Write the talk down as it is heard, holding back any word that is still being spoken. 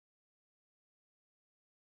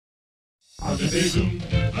This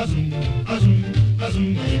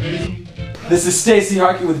is Stacy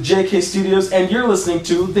Harkey with JK Studios, and you're listening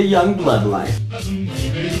to The Young Bloodline.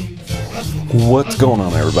 What's going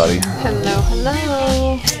on, everybody? Hello,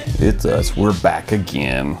 hello. It's us. We're back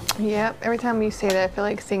again. Yep, every time you say that, I feel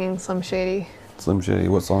like singing Slim Shady. Slim Shady,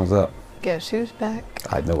 what song is that? Guess who's back?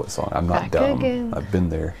 I know what song. I'm not Back dumb. again. I've been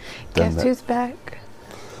there. Done Guess that. who's back?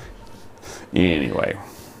 Anyway,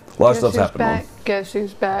 a lot of stuff's happening. Back? Guess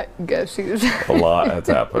who's back? Guess who's A lot has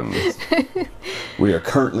happened. We are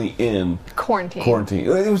currently in quarantine.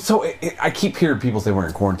 It was so. I keep hearing people say we're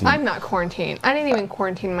in quarantine. I'm not quarantined. I didn't even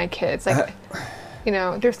quarantine my kids. Like, you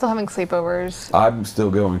know, they're still having sleepovers. I'm still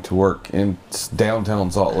going to work in downtown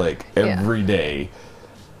Salt Lake every day,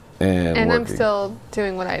 and I'm working. still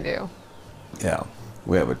doing what I do. Yeah,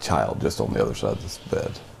 we have a child just on the other side of this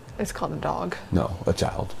bed. It's called a dog. No, a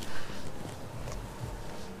child.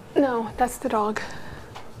 No, that's the dog.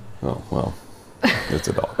 Oh, well, it's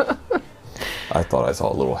a dog. I thought I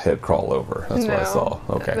saw a little head crawl over. That's what I saw.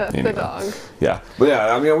 Okay. That's anyway. the dog. Yeah. But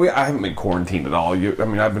yeah, I mean, I haven't been quarantined at all.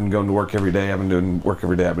 I've been going to work every day. I've been doing work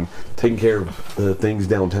every day. I've been taking care of things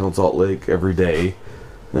downtown Salt Lake every day.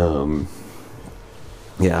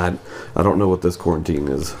 Yeah, I don't know what this quarantine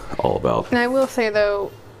is all about. And I will say,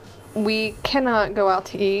 though, we cannot go out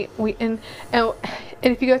to eat. And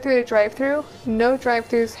if you go through the drive-thru, no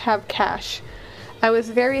drive-thrus have cash. I was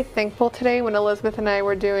very thankful today when Elizabeth and I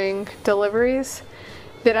were doing deliveries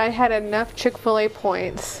that I had enough Chick-fil-A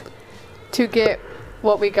points to get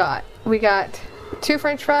what we got. We got 2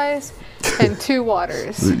 French fries and 2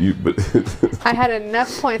 waters. I had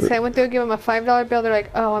enough points. So I went to give them a $5 bill. They're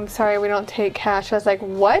like, "Oh, I'm sorry, we don't take cash." I was like,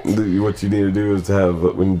 "What?" What you need to do is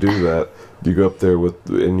when you do that, you go up there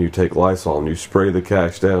and you take Lysol and you spray the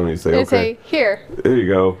cash down and you say, They "Okay, say, "Here." There you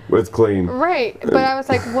go. It's clean." Right. But I was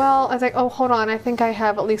like, "Oh, hold on. I think I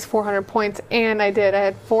have at least 400 points." And I did. I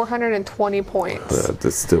had 420 points.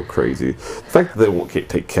 That's still crazy. The fact that they won't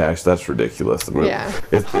take cash, that's ridiculous. I mean, Yeah.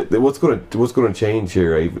 What's going to change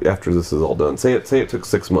here after this is all done? Say it took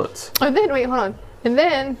 6 months. And then, wait, hold on. And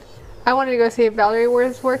then I wanted to go see if Valerie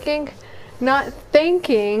was working, not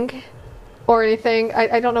thinking or anything.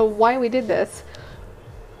 I don't know why we did this.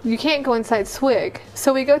 You can't go inside Swig.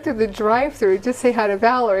 So we go through the drive-thru to say hi to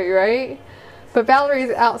Valerie, right? But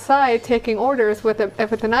Valerie's outside taking orders with an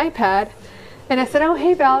iPad. And I said, "Oh,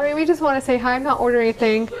 hey, Valerie, we just want to say hi. I'm not ordering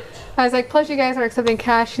anything." I was like, "Plus you guys are accepting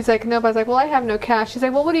cash." She's like, "No." But I was like, "Well, I have no cash." She's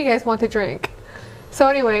like, "Well, what do you guys want to drink?" So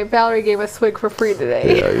anyway, Valerie gave us Swig for free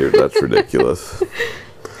today. Yeah, that's ridiculous.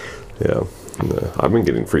 Yeah. I've been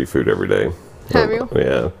getting free food every day. Have you?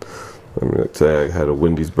 Yeah. I mean, like today I had a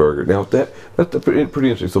Wendy's burger. Now that's pretty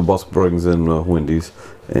interesting. So Boss brings in Wendy's,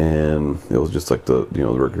 and it was just like the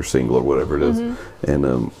regular single or whatever it is. Mm-hmm.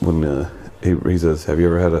 And when he says, "Have you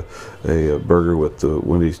ever had a burger with the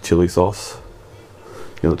Wendy's chili sauce?"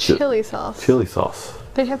 Chili sauce. Chili sauce.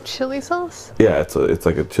 They have chili sauce? Yeah, it's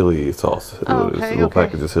like a chili sauce. Oh, It's okay, a little okay.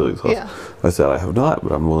 package of chili sauce. Yeah. I said, "I have not,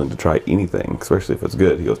 but I'm willing to try anything, especially if it's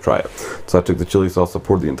good." He goes, "Try it." So I took the chili sauce, I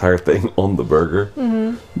poured the entire thing on the burger.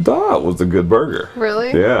 Mm-hmm. That was a good burger.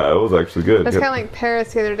 Really? Yeah, it was actually good. It's kind of like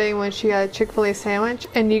Paris the other day when she had a Chick-fil-A sandwich,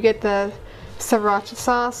 and you get the sriracha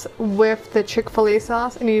sauce with the Chick-fil-A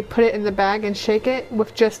sauce, and you put it in the bag and shake it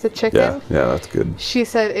with just the chicken. Yeah, that's good. She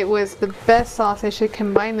said it was the best sauce. They should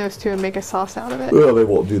combine those two and make a sauce out of it. Well, they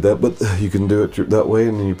won't do that, but you can do it that way,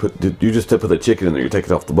 and then you just put the chicken in there. You take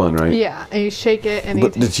it off the bun, right? Yeah, and you shake it, and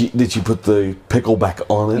But did she put the pickle back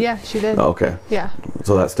on it? Yeah, she did. Oh, okay. Yeah.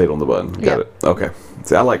 So that stayed on the bun. Got Yeah. it. Okay.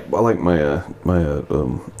 See, I like my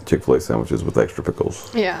Chick-fil-A sandwiches with extra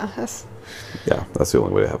pickles. Yeah. Yeah, that's the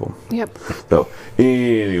only way to have them. Yep. So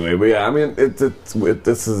anyway, but yeah, I mean,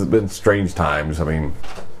 this has been strange times. I mean,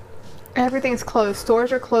 Everything's closed.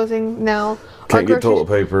 Stores are closing now. can't get toilet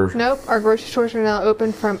paper. Nope. Our grocery stores are now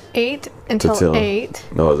open from 8 until 8.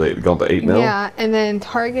 No, it's 8. Gone to 8 now. Yeah, and then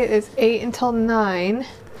Target is 8 until 9,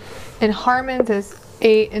 and Harmon's is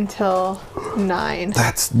 8 until 9.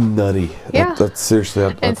 That's nutty. Yeah. That's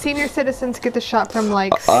seriously. And senior citizens get to shop from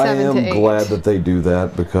like I 7 to 8. am glad that they do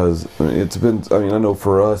that because it's been. I mean, I know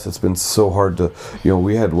for us, it's been so hard to.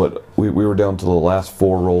 We had we were down to the last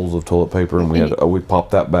 4 rolls of toilet paper, and we popped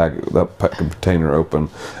that container open,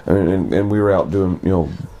 and we were out doing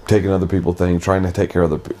taking other people things, trying to take care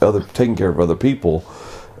of taking care of other people.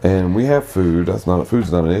 And we have food.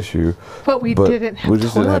 Food's not an issue. But we didn't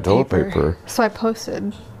have toilet paper. So I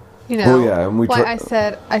posted, Oh yeah, and I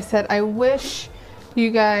said I wish you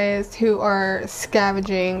guys who are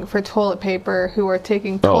scavenging for toilet paper, who are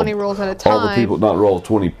taking 20 rolls at a time. All the people, not rolls,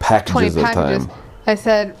 20 packages at a time. I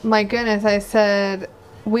said, my goodness,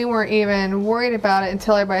 we weren't even worried about it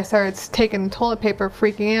until everybody started taking toilet paper,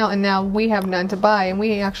 freaking out, and now we have none to buy. And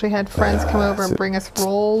we actually had friends come over and bring us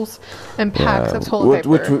rolls and packs of toilet paper.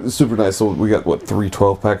 Which was super nice. So we got, what, 3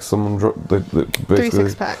 12-packs? Someone basically... 3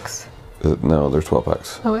 6-packs. No, there's 12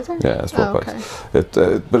 packs. Oh, is there? Yeah, it's 12 okay.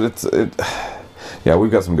 packs. Yeah,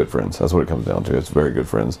 we've got some good friends. That's what it comes down to. It's very good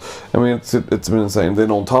friends. I mean, it's been insane.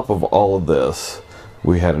 Then on top of all of this,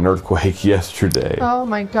 we had an earthquake yesterday. Oh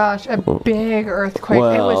my gosh, a big earthquake.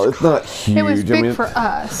 Well, it's not huge. It was big for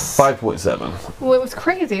us. 5.7. Well, it was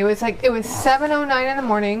crazy. It was 7:09 in the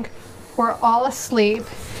morning. We're all asleep,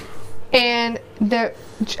 and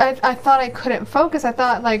I thought I couldn't focus. I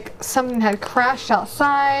thought like something had crashed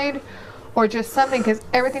outside, or just something, because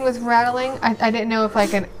everything was rattling. I didn't know if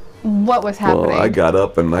what was happening. Well, I got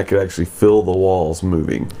up and I could actually feel the walls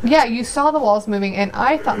moving. Yeah, you saw the walls moving, and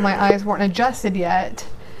I thought my eyes weren't adjusted yet.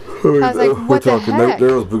 I was like, what the heck?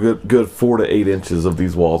 There was a good 4 to 8 inches of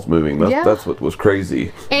these walls moving. That's what was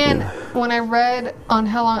crazy. And when I read on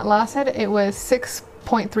how long it lasted, it was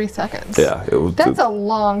 6.3 seconds. Yeah, it was. That's a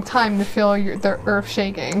long time to feel the earth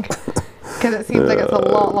shaking. Because it seems like it's a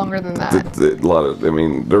lot longer than that. I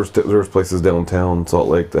mean, there's places downtown Salt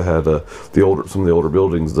Lake that had some of the older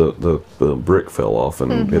buildings. The brick fell off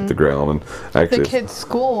and hit the ground, and actually the kids'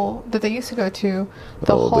 school that they used to go to,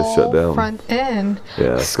 they shut down. front end.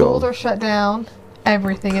 Yeah, schools are shut down.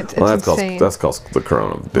 Everything. It's insane. That's caused the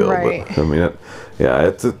Corona bill. Right. But, I mean,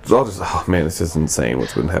 it's all just, oh man, it's just insane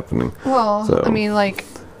what's been happening. Well, so. I mean, like,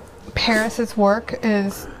 Paris's work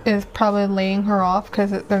is probably laying her off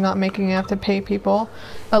because they're not making enough to pay people.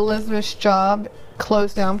 Elizabeth's job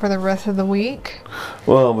closed down for the rest of the week.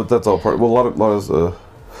 Well, but that's all part. Well, a lot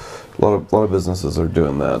of businesses are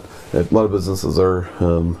doing that. A lot of businesses are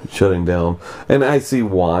shutting down, and I see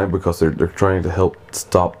why, because they're trying to help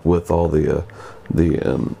stop with all the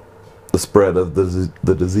spread of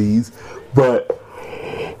the disease. But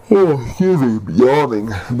oh, excuse me,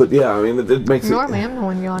 yawning. But yeah, I mean, it makes Normally, I'm the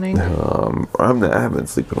one yawning. I haven't been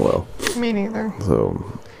sleeping well. Me neither. So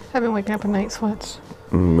I've been waking up in night sweats.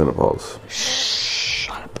 Menopause.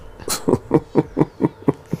 Shut up.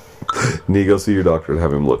 Need to go see your doctor and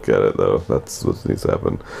have him look at it, though. That's what needs to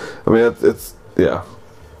happen. I mean, it's yeah.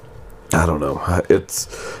 I don't know. It's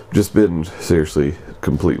just been seriously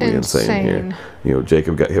completely insane here. You know,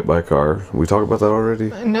 Jacob got hit by a car. We talked about that already?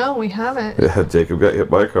 No, we haven't. Yeah, Jacob got hit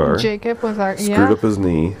by a car. Jacob was screwed up his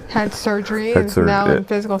knee. Had surgery. Is now in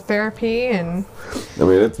physical therapy, and I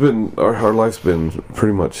mean, it's been our life's been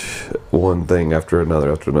pretty much one thing after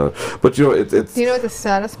another. But you know, it's. You know what the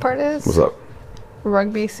saddest part is? What's up?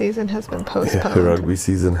 Rugby season has been postponed. Yeah, the rugby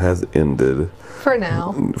season has ended. For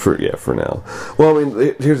now. For now. Well, I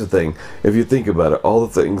mean, here's the thing. If you think about it, all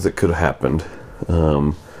the things that could have happened,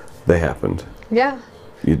 they happened. Yeah.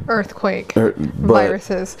 Earthquake,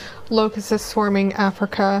 viruses, locusts swarming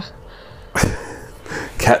Africa.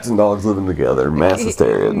 Cats and dogs living together, mass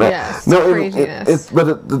hysteria. Yes, craziness.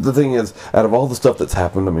 But the thing is, out of all the stuff that's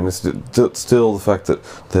happened, I mean, it's still the fact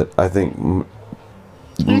that I think.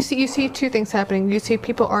 You see two things happening. You see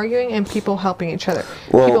people arguing and people helping each other.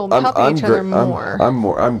 Well, people helping each other more.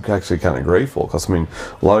 I'm actually kind of grateful, because I mean,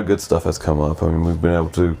 a lot of good stuff has come up. I mean, we've been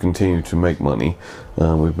able to continue to make money.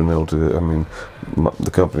 We've been able to. I mean,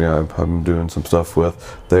 the company I'm doing some stuff with,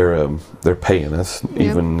 they're paying us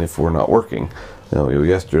even if we're not working. You know,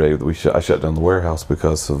 yesterday I shut down the warehouse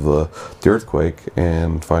because of the earthquake,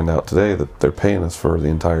 and find out today that they're paying us for the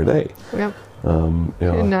entire day. Yep. You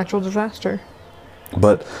know, a natural disaster.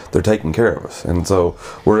 But they're taking care of us, and so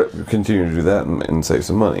we're continuing to do that and save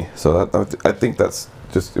some money. So I think that's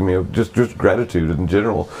just, I mean, just gratitude in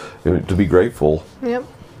general. You know, to be grateful. Yep.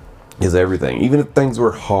 Is everything. Even if things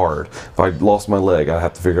were hard, if I lost my leg, I'd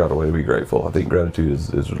have to figure out a way to be grateful. I think gratitude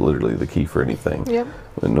is literally the key for anything. Yep.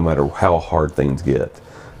 And no matter how hard things get.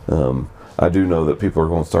 I do know that people are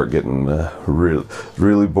going to start getting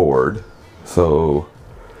really bored. So.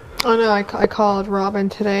 Oh no! I called Robin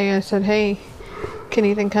today. I said, "Hey, can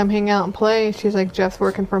Ethan come hang out and play?" She's like, "Jeff's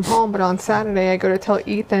working from home, but on Saturday I go to tell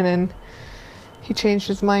Ethan," and he changed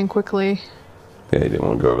his mind quickly. Yeah, he didn't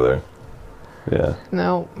want to go over there. Yeah.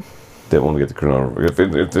 No. Didn't want to get the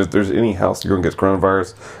coronavirus. If there's any house you're going to get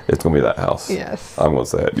coronavirus, it's going to be that house. Yes. I'm going to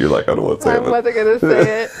say it. You're like, I don't want to say it. I wasn't going to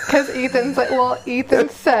say it. Because Ethan's like, well, Ethan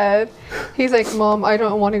said, he's like, Mom, I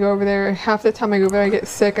don't want to go over there. Half the time I go over there, I get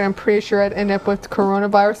sick, and I'm pretty sure I'd end up with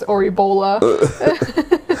coronavirus or Ebola.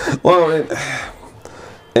 Well,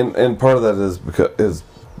 and part of that is because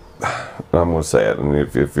I'm going to say it, and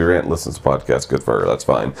if your aunt listens to podcasts, good for her, that's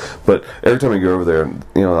fine. But every time I go over there,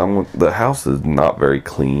 you know, the house is not very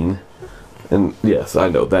clean, and yes, I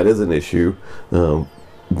know that is an issue.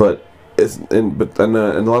 But and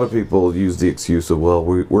a lot of people use the excuse of, well,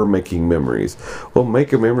 we're making memories. Well,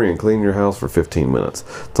 make a memory and clean your house for 15 minutes.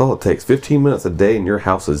 That's all it takes. 15 minutes a day and your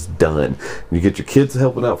house is done. You get your kids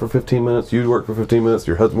helping out for 15 minutes. You work for 15 minutes.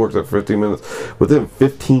 Your husband works out for 15 minutes. Within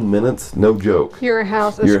 15 minutes, no joke, Your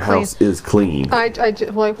house is your clean. house is clean.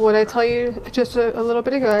 Like what I tell you just a little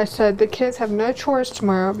bit ago, I said the kids have no chores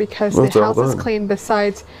tomorrow because Well, the it's all house is done. clean.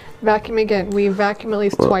 Besides vacuum again, we vacuum at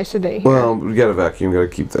least twice a day. Here. Well, you got to vacuum. Got to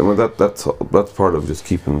keep them. Well, that's part of just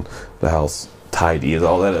keeping the house tidy. Is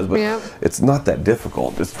all that is. But Yeah. it's not that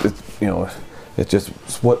difficult. It's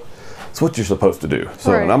it's what you're supposed to do.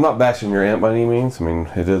 So, Right. and I'm not bashing your aunt by any means. I mean,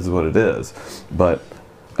 it is what it is. But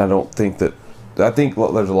I think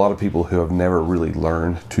there's a lot of people who have never really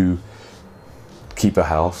learned to keep a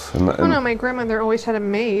house. And Oh no, my grandmother always had a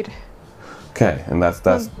maid. okay, and that's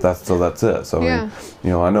it. So I Yeah.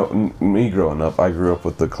 mean, I know me growing up, I grew up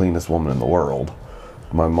with the cleanest woman in the world.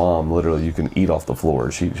 My mom, literally, you can eat off the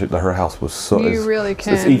floor. Her house was so. You really It's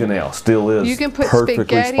can. even now, still is. You can put perfectly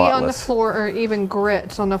spaghetti on the spotless. floor or even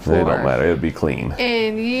grits on the It floor. don't matter. It'd be clean.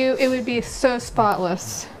 And it would be so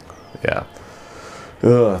spotless. Yeah.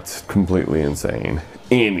 It's completely insane.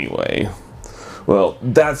 Anyway, well,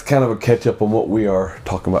 that's kind of a catch up on what we are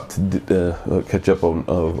talking about. Catch up on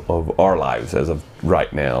of our lives as of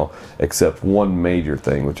right now, except one major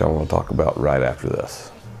thing which I want to talk about right after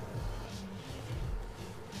this.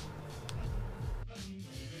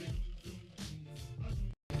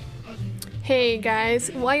 Hey guys,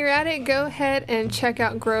 while you're at it, go ahead and check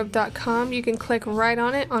out grove.com. You can click right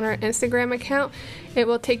on it on our Instagram account. It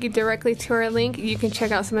will take you directly to our link. You can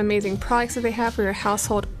check out some amazing products that they have for your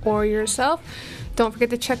household or yourself. Don't forget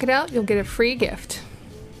to check it out. You'll get a free gift.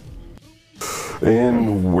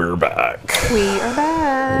 And we're back. We are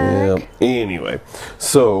back. Yeah. Anyway,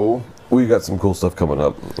 so we got some cool stuff coming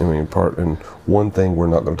up. I mean, and one thing we're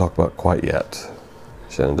not going to talk about quite yet.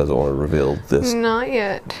 Shannon doesn't want to reveal this Not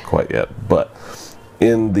yet. quite yet, but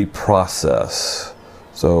in the process,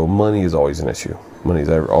 so money is always an issue. Money's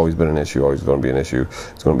always been an issue, always going to be an issue.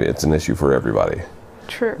 It's an issue for everybody.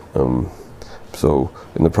 True. So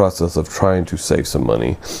in the process of trying to save some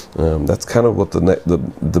money, that's kind of what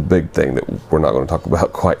the big thing that we're not going to talk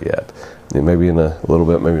about quite yet. Maybe in a little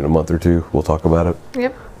bit, maybe in a month or two, we'll talk about it.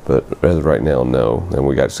 Yep. But as of right now, no. And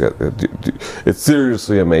it's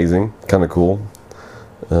seriously amazing, kind of cool.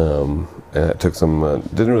 And it took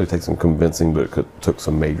didn't really take some convincing, but it took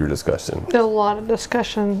some major discussion. A lot of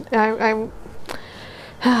discussion.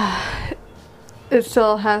 It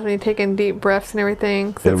still has me taking deep breaths and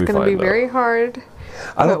everything. 'Cause It'll it's be going to be fine, though. very hard.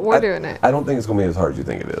 But we're doing it. I don't think it's going to be as hard as you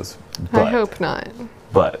think it is. I hope not.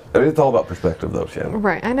 But I mean, it's all about perspective, though, Shannon.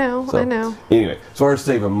 Right. I know. So, I know. Anyway, as far as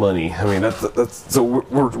saving money, I mean that's so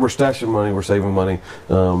we're stashing money, we're saving money.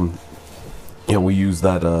 We use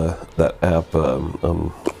that app.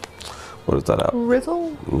 What is that app?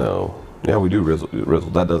 Rizzle? No. Yeah, we do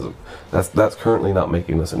Rizzle. That's currently not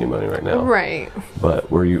making us any money right now. Right.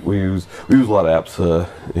 But we use a lot of apps,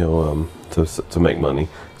 to make money,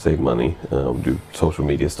 save money, do social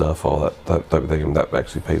media stuff, all that type of thing. And that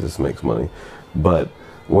actually pays us, makes money. But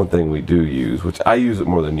one thing we do use, which I use it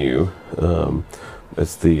more than you,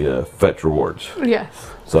 it's the Fetch Rewards. Yes.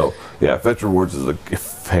 So yeah, Fetch Rewards is a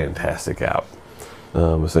fantastic app.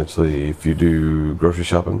 Essentially, if you do grocery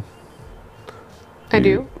shopping, I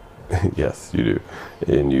do. yes, you do,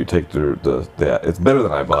 and you take the it's better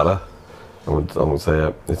than Ibotta. I'm gonna say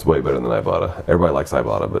it. It's way better than Ibotta. Everybody likes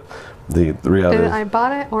Ibotta, but the reality Is is, it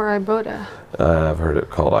Ibotta or Ibotta? I've heard it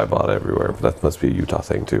called Ibotta everywhere, but that must be a Utah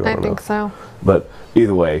thing too. I I don't think know. so. But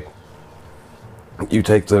either way, you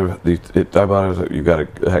take Ibotta. You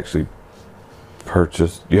got to actually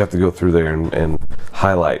purchase. You have to go through there and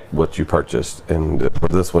highlight what you purchased. And for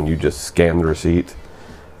this one, you just scan the receipt,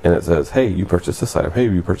 and it says, "Hey, you purchased this item. Hey,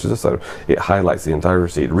 you purchased this item." It highlights the entire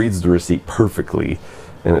receipt, it reads the receipt perfectly,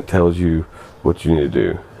 and it tells you what you need to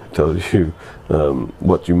do. It tells you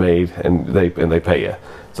what you made, and they pay you.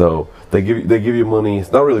 So they give you money.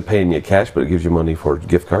 It's not really paying you cash, but it gives you money for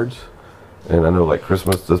gift cards. And I know, like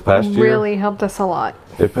Christmas this past year, Really helped us a lot.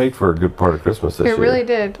 it paid for a good part of Christmas this year. It really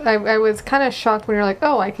did. I was kind of shocked when you're like,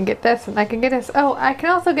 oh, I can get this and I can get this. Oh, I can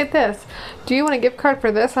also get this. Do you want a gift card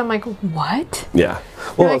for this? I'm like, what? Yeah.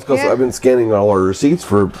 Well, You're it's because like, yeah. I've been scanning all our receipts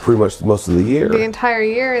for pretty much most of the year. The entire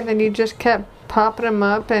year, and then you just kept popping them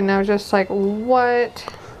up, and I was just like, what?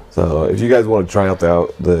 So if you guys want to try out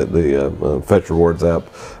the Fetch Rewards app,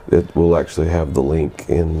 it will actually have the link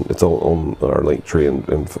it's on our link tree in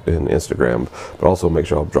Instagram, but also make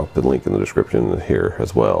sure I'll drop the link in the description here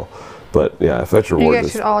as well. But yeah, Fetch You Rewards guys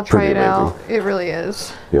is should all try pretty it amazing. out. It really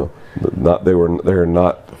is. They're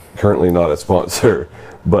not currently not a sponsor.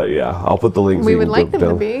 But yeah, I'll put the links. We you would can like go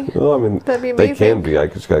them to down. be. Well, I mean, That'd be they can amazing. be. I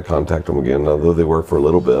just gotta contact them again, although they were for a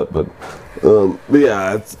little bit. But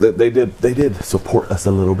yeah, they did support us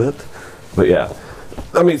a little bit. But yeah,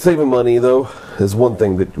 I mean, saving money though is one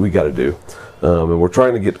thing that we got to do, and we're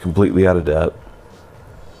trying to get completely out of debt.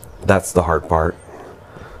 That's the hard part.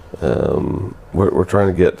 We're trying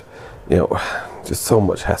to get, just so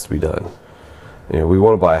much has to be done. We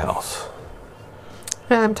want to buy a house.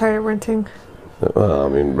 I'm tired of renting. I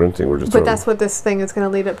mean, renting, we're just. But that's what this thing is going to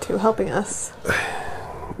lead up to, helping us.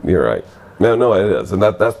 You're right. No, it is, and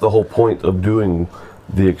that's the whole point of doing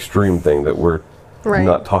the extreme thing that we're Right.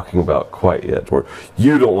 not talking about quite yet, or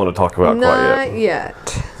you don't want to talk about quite Not yet.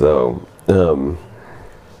 yet. So,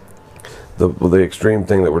 the extreme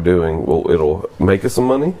thing that we're doing, it'll make us some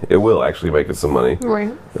money. It will actually make us some money.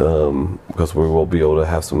 Right. Because we'll be able to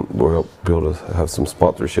have some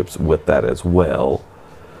sponsorships with that as well.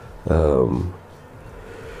 But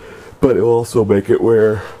it will also make it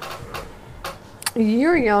where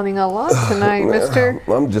You're yawning a lot tonight, mister.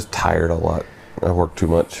 I'm just tired a lot. I work too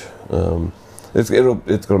much. It's going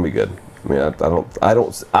to be good. I mean,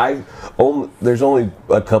 there's only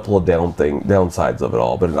a couple of downsides of it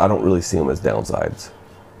all, but I don't really see them as downsides.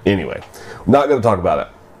 Anyway, not going to talk about it.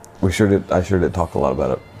 I sure did talk a lot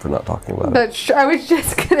about it for not talking about it. I was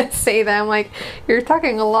just going to say that. I'm like, you're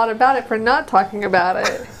talking a lot about it for not talking about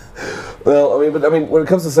it. Well, I mean, when it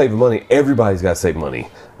comes to saving money, everybody's got to save money.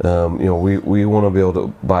 We want to be able to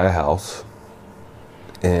buy a house,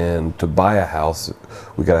 and to buy a house,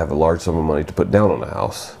 we got to have a large sum of money to put down on a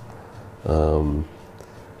house.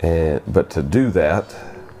 But to do that,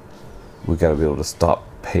 we got to be able to stop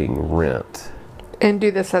paying rent. And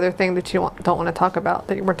do this other thing that you don't want to talk about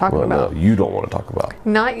that we're talking about. No, you don't want to talk about.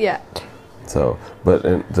 Not yet.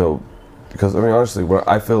 Because I mean, honestly,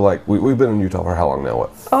 I feel like we've been in Utah for how long now?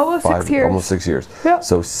 What? Almost 6 years. Almost 6 years. Yep.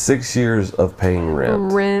 So 6 years of paying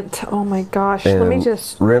rent. Rent. Oh my gosh. And Let me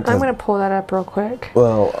just. I'm rent going to pull that up real quick.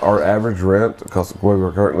 Well, our average rent, because where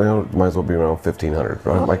we're currently on, might as well be around $1,500.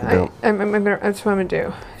 Right? That's what I'm going to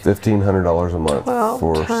do. $1,500 a month 12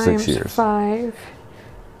 for times 6 years. 5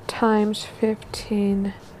 times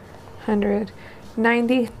 1,500.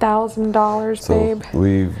 $90,000, So babe.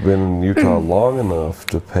 we've been in Utah long enough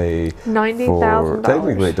to pay $90,000.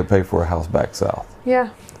 technically to pay for a house back south. Yeah,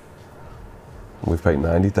 We've paid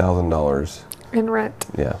 $90,000. in rent.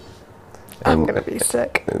 Yeah. I'm And- gonna be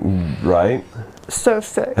sick. Right? So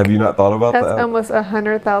sick. Have you not thought about That's that? almost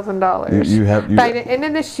 $100,000. You have. By the end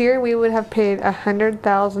of this year, we would have paid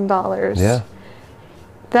 $100,000. Yeah.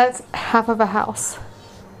 That's half of a house.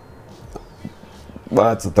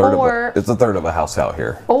 Well, it's a third Or- of it's a third of a house out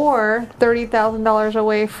here. Or $30,000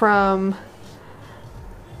 away from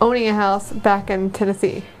owning a house back in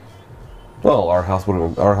Tennessee. Well, our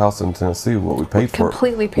house in Tennessee, what we paid for,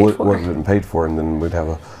 Completely paid for. would have been paid for, and then we'd have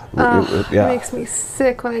a. It yeah. makes me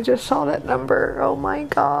sick when I just saw that number. Oh my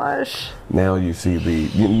gosh. Now you see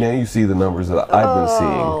the numbers that I've been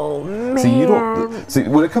seeing. Oh man. See, you don't see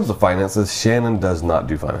when it comes to finances. Shannon does not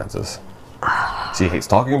do finances. She hates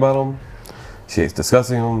talking about them. She hates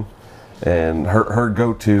discussing them, and her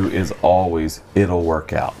go-to is always it'll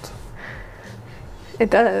work out. It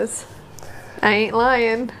does. I ain't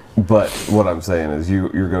lying. But what I'm saying is,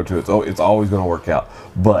 your go-to it's always going to work out.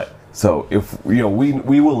 But so if we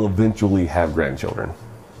will eventually have grandchildren,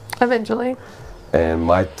 Eventually. and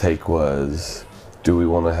my take was, do we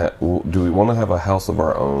want to have a house of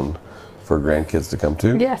our own for grandkids to come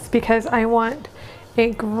to? Yes, because I want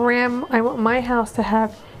my house to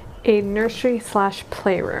have a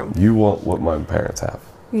nursery/playroom. You want what my parents have.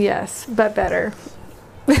 Yes, but better.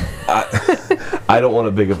 I don't want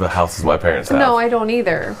as big of a house as my parents have. No, I don't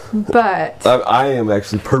either. But I am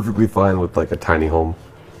actually perfectly fine with like a tiny home.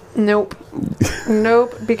 nope.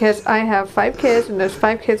 Nope, because I have 5 kids, and those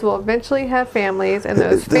 5 kids will eventually have families, and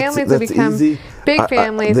those families will become easy. big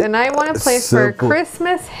families, and I want a place for simple.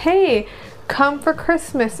 Christmas. Hey, come for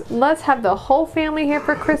Christmas. Let's have the whole family here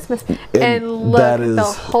for Christmas. And look, the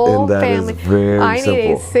whole family. Very I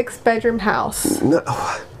need simple. a 6-bedroom house. No,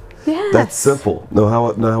 Yes. that's simple. Know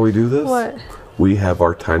how we do this? What? We have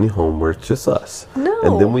our tiny home where it's just us. No.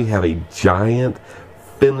 And then we have a giant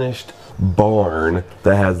finished barn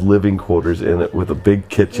that has living quarters in it with a big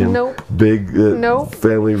kitchen, Nope. big Nope.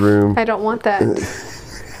 family room. I don't want that.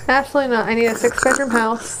 Absolutely not. I need a 6-bedroom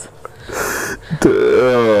house.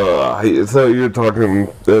 So you're talking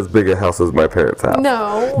as big a house as my parents' house?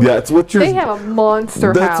 No. Yeah, it's what you're. They have a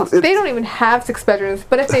monster house. They don't even have 6 bedrooms,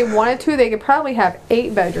 but if they wanted to, they could probably have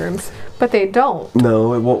 8 bedrooms, but they don't.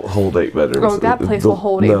 No, it won't hold 8 bedrooms. Oh, that place will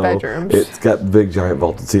hold 8 bedrooms. It's got big, giant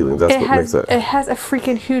vaulted ceilings. That's what makes it. It has a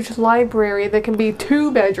freaking huge library that can be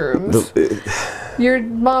 2 bedrooms. Your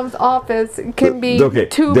mom's office can be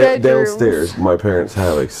 2 bedrooms. Downstairs, my parents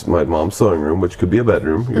have my mom's sewing room, which could be a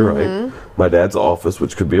bedroom. You're right. My dad's office,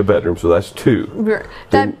 which could be a bedroom, so that's 2.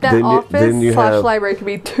 That office / library could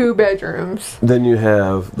be 2 bedrooms. Then you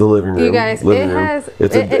have the living room. You guys,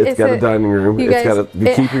 it's got a dining room. It's got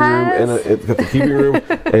the keeping room, and it's got the keeping room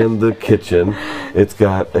and the kitchen. It's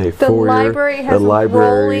got a foyer. The library has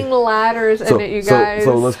rolling ladders in it, you guys.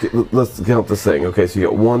 So let's count this thing. Okay, so you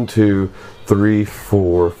got 1, 2, 3,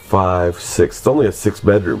 4, 5, 6. It's only a 6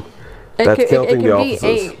 bedroom. That's counting the offices.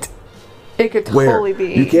 It could be 8. It could totally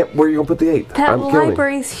be 8. You can't. Where are you gonna put the 8? That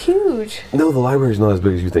library's huge. No, the library's not as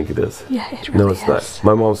big as you think it is. Yeah, it really is. No, it's not.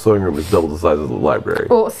 My mom's sewing room is double the size of the library.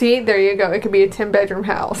 Well, see, there you go. It could be a 10-bedroom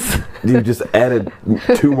house. You just added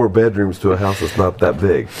 2 more bedrooms to a house that's not that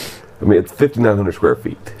big. I mean, it's 5,900 square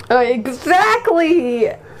feet. Exactly.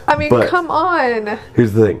 I mean, come on.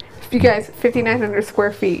 Here's the thing. You guys, 5,900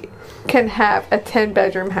 square feet can have a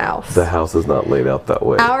 10-bedroom house. The house is not laid out that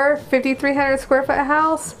way. Our 5,300 square foot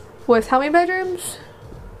house was how many bedrooms?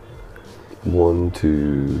 1,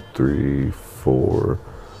 2, 3, 4,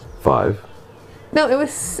 5. No, it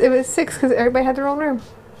was 6 because everybody had their own room.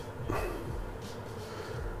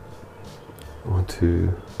 1,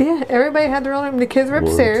 2. Yeah, everybody had their own room. The kids were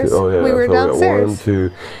upstairs. 1, 2. Oh, yeah, we were downstairs. 1, 2,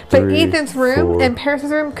 3, but Ethan's room 4, and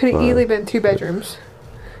Paris's room could have easily been 2 bedrooms.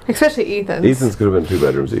 Especially Ethan's. Ethan's could have been 2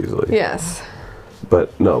 bedrooms easily. Yes.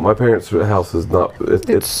 But no, my parents' house is not.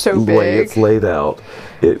 It's so the way big. it's laid out.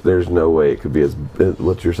 There's no way it could be as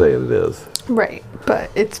what you're saying it is. Right, but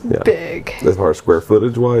it's big. As far as square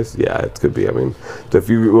footage wise, yeah, it could be. I mean,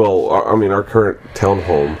 our current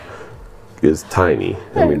townhome is tiny.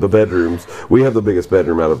 I mean, the bedrooms. We have the biggest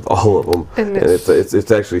bedroom out of all of them, and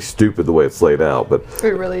it's actually stupid the way it's laid out. But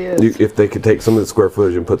it really is. If they could take some of the square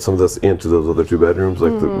footage and put some of this into those other 2 bedrooms,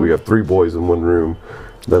 like we have 3 boys in 1 room.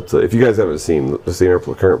 That's if you guys haven't seen our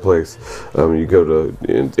current place, you go to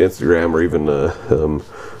Instagram or even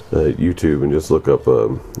YouTube and just look up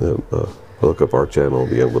our channel,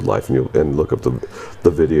 The Youngwood Life, and look up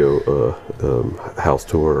the video house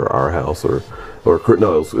tour or our house or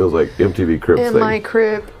no, it was like MTV Cribs in thing. my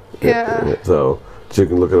crib, yeah. So you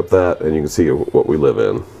can look up that and you can see what we live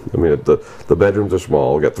in. I mean, the bedrooms are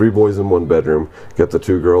small. We got 3 boys in 1 bedroom. Got the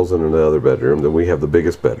 2 girls in another bedroom. Then we have the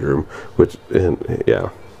biggest bedroom, but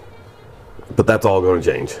that's all going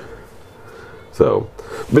to change. So,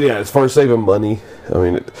 but yeah, as far as saving money, I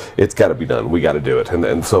mean, it's got to be done. We got to do it.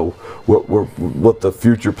 And so what the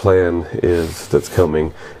future plan is that's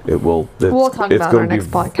coming, we'll talk about our next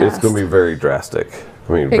podcast. It's going to be very drastic.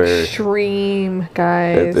 I mean, extreme,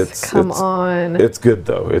 guys. Come on. It's good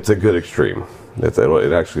though. It's a good extreme. It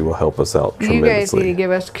actually will help us out tremendously. You guys need to give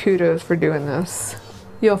us kudos for doing this.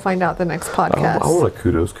 You'll find out the next podcast. I want a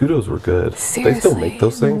kudos. Kudos were good. Seriously? They still make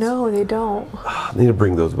those things? No, they don't. I need to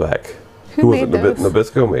bring those back. Who made those?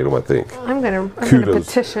 Nabisco made them, I think. I'm gonna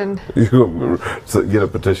petition. You get a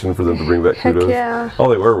petition for them to bring back kudos? Heck yeah. All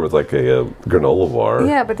they were was like a granola bar.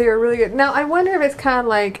 Yeah, but they were really good. Now, I wonder if it's kind of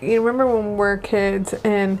like, you remember when we were kids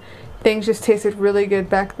and things just tasted really good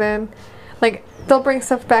back then? Like, they'll bring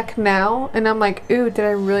stuff back now, and I'm like, ooh, did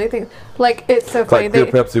I really think? Like, it's so funny. Like,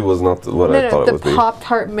 Pepsi was not what I thought it would be. The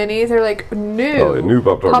Pop-Tart Minis, they're like new. Oh, new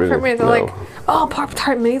Pop-Tart Minis. They're like, oh,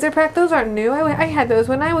 Pop-Tart Minis are back? Those aren't new. I had those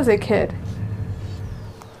when I was a kid.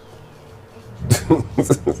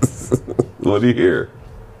 What do you hear?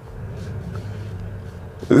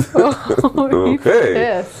 Oh, okay.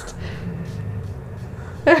 Pissed.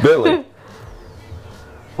 Billy.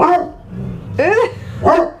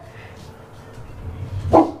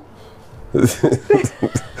 It's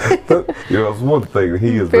one thing.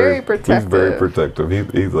 He is very protective. He's very protective.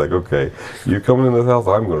 He's like, okay, you coming in this house,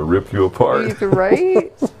 I'm going to rip you apart. He's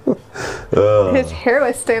right. His hair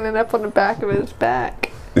was standing up on the back of his back.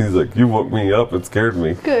 He's like, you woke me up and scared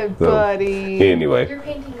me. Good buddy. Anyway, you're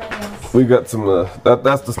painting my nails. We've got some.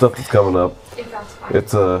 That's the stuff that's coming up. That's fine.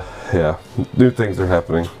 It's new things are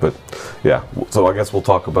happening, but yeah. So I guess we'll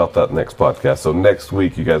talk about that next podcast. So next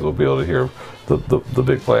week, you guys will be able to hear the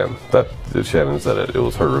big plan. That Shannon said it. It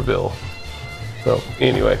was her reveal. So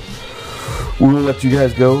anyway, we'll let you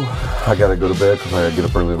guys go. I gotta go to bed because I gotta get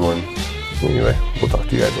up early in the morning. Anyway, we'll talk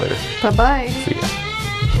to you guys later. Bye bye. See ya.